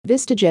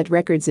VistaJet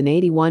records an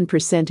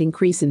 81%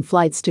 increase in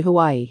flights to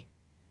Hawaii.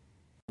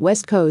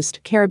 West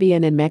Coast,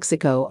 Caribbean, and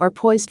Mexico are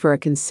poised for a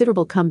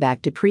considerable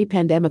comeback to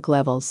pre-pandemic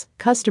levels.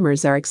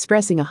 Customers are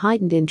expressing a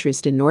heightened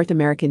interest in North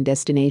American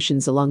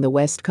destinations along the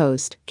West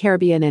Coast,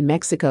 Caribbean, and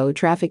Mexico.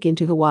 Traffic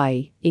into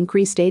Hawaii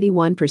increased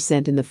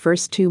 81% in the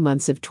first 2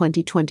 months of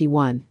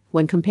 2021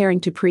 when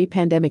comparing to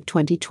pre-pandemic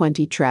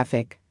 2020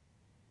 traffic.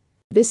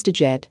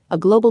 VistaJet, a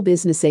global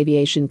business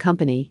aviation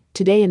company,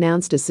 today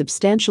announced a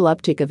substantial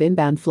uptick of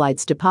inbound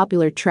flights to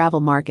popular travel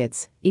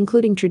markets,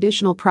 including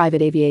traditional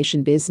private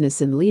aviation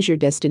business and leisure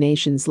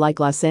destinations like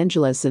Los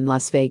Angeles and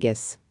Las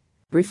Vegas.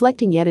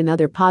 Reflecting yet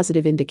another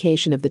positive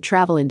indication of the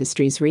travel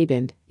industry's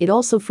rebound, it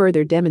also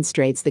further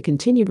demonstrates the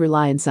continued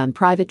reliance on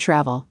private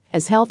travel,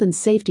 as health and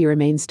safety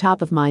remains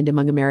top of mind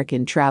among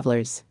American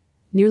travelers.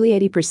 Nearly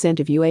 80%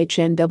 of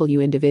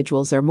UHNW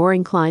individuals are more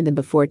inclined than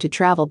before to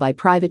travel by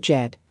private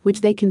jet,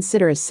 which they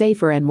consider a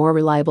safer and more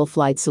reliable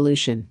flight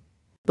solution.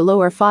 Below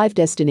are 5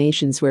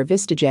 destinations where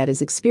VistaJet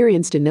has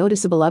experienced a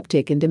noticeable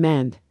uptick in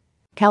demand.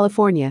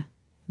 California.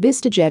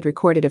 VistaJet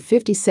recorded a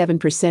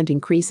 57%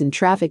 increase in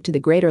traffic to the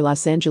greater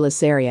Los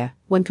Angeles area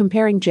when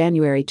comparing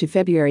January to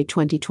February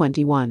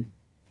 2021.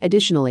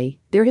 Additionally,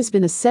 there has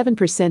been a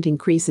 7%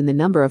 increase in the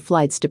number of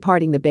flights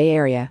departing the Bay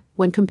Area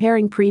when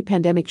comparing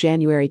pre-pandemic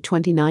January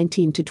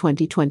 2019 to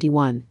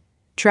 2021.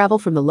 Travel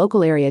from the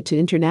local area to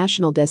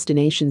international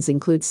destinations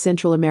includes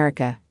Central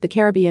America, the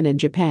Caribbean, and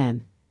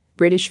Japan.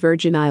 British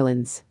Virgin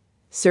Islands.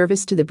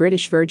 Service to the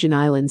British Virgin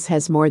Islands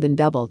has more than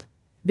doubled.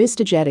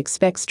 VistaJet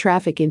expects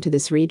traffic into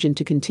this region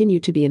to continue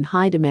to be in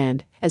high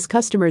demand as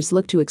customers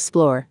look to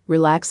explore,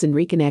 relax, and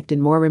reconnect in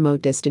more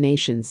remote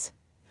destinations.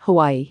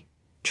 Hawaii.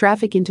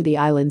 Traffic into the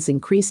islands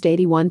increased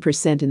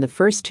 81% in the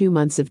first 2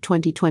 months of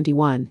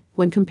 2021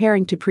 when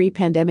comparing to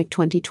pre-pandemic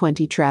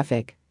 2020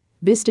 traffic.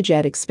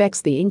 VistaJet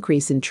expects the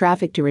increase in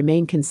traffic to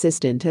remain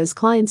consistent as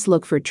clients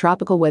look for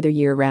tropical weather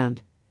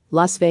year-round.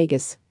 Las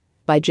Vegas.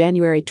 By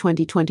January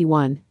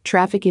 2021,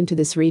 traffic into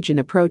this region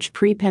approached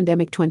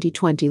pre-pandemic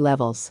 2020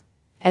 levels.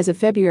 As of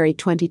February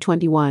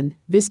 2021,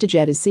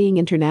 VistaJet is seeing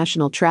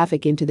international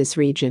traffic into this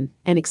region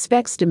and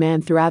expects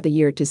demand throughout the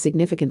year to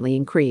significantly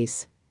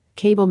increase.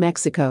 Cabo,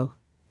 Mexico.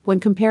 When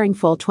comparing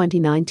fall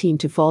 2019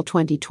 to fall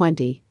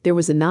 2020, there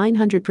was a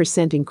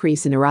 900%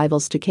 increase in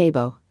arrivals to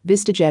Cabo.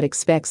 VistaJet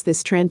expects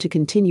this trend to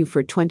continue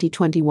for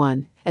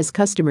 2021 as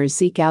customers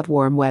seek out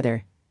warm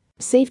weather.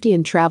 Safety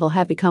and travel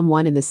have become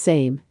one and the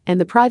same, and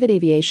the private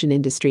aviation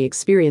industry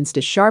experienced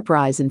a sharp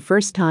rise in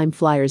first-time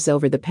flyers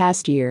over the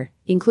past year,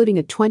 including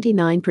a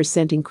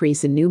 29%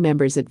 increase in new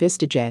members at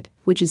VistaJet,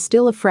 which is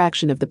still a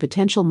fraction of the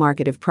potential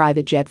market of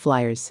private jet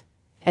flyers.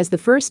 As the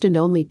first and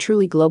only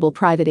truly global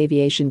private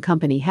aviation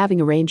company having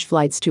arranged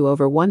flights to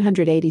over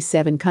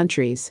 187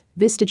 countries,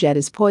 VistaJet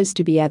is poised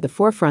to be at the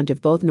forefront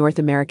of both North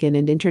American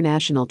and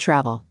international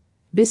travel.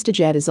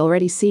 VistaJet is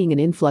already seeing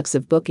an influx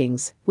of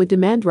bookings, with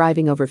demand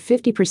driving over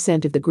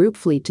 50% of the group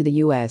fleet to the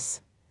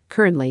U.S.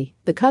 Currently,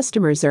 the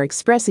customers are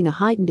expressing a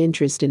heightened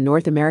interest in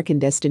North American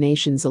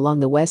destinations along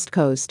the West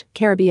Coast,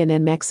 Caribbean,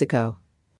 and Mexico.